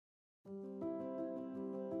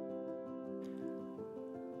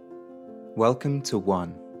Welcome to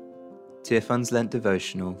One, Tearfund's Lent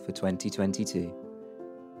devotional for 2022.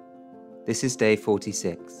 This is day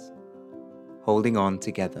 46, Holding On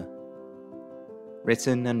Together.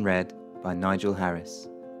 Written and read by Nigel Harris,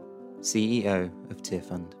 CEO of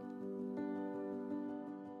Tearfund.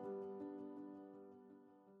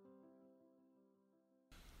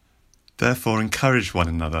 Therefore encourage one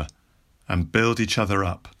another and build each other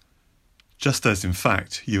up, just as in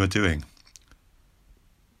fact you are doing.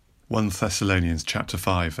 1 Thessalonians chapter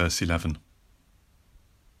 5 verse 11.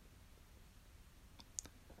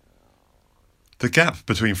 The gap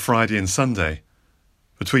between Friday and Sunday,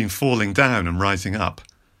 between falling down and rising up,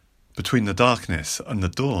 between the darkness and the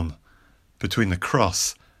dawn, between the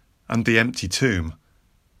cross and the empty tomb,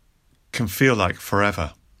 can feel like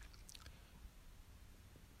forever.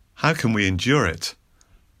 How can we endure it?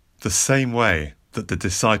 The same way that the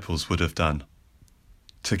disciples would have done,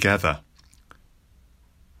 together.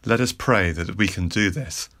 Let us pray that we can do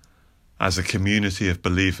this as a community of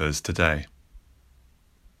believers today.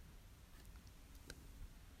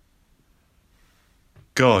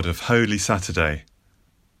 God of Holy Saturday,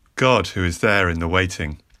 God who is there in the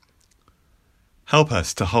waiting, help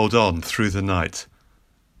us to hold on through the night.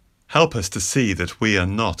 Help us to see that we are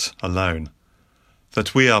not alone,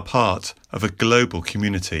 that we are part of a global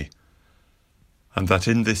community, and that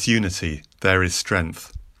in this unity there is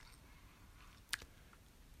strength.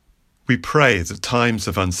 We pray that times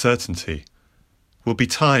of uncertainty will be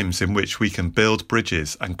times in which we can build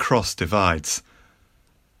bridges and cross divides,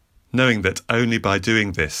 knowing that only by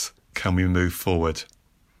doing this can we move forward.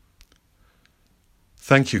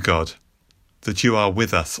 Thank you, God, that you are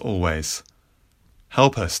with us always.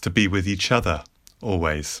 Help us to be with each other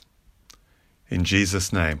always. In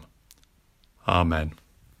Jesus' name, Amen.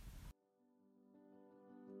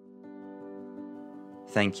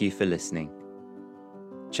 Thank you for listening.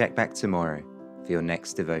 Check back tomorrow for your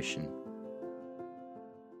next devotion.